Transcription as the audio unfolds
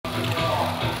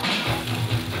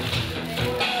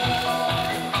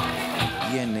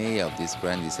this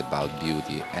brand is about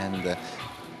beauty, and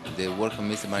the work of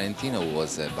Mr. Valentino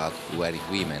was about wearing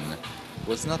women. It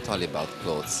was not only about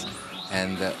clothes.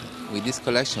 And with this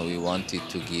collection we wanted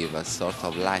to give a sort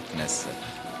of lightness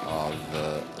of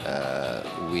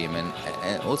women,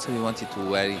 and also we wanted to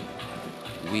wear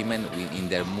women in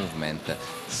their movement,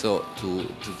 so to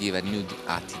give a new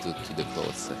attitude to the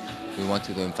clothes. We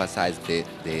wanted to emphasize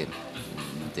the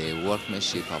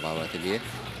workmanship of our atelier,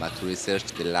 but to research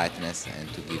the lightness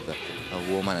and to give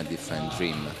a woman a different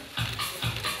dream.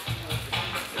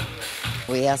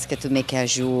 We asked to make a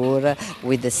jour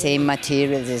with the same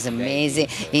materials. It's amazing.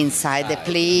 Inside the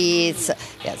pleats.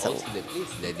 Yeah, so also the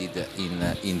pleats they did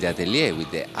in the atelier with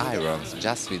the irons,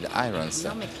 just with irons.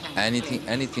 No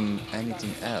anything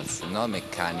else, no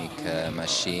mechanic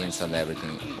machines and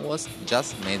everything. It was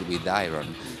just made with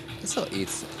iron. So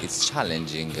it's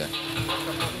challenging.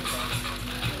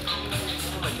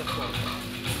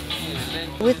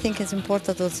 We think it's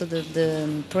important also that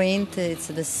the print, it's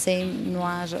the same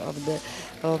noir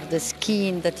of the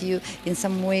skin that you, in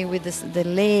some way with the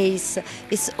lace,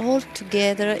 it's all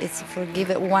together, it's for give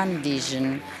one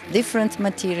vision. Different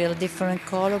material, different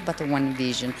color, but one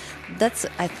vision. That's,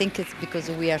 I think it's because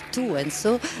we are two, and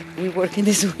so we work in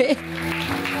this way.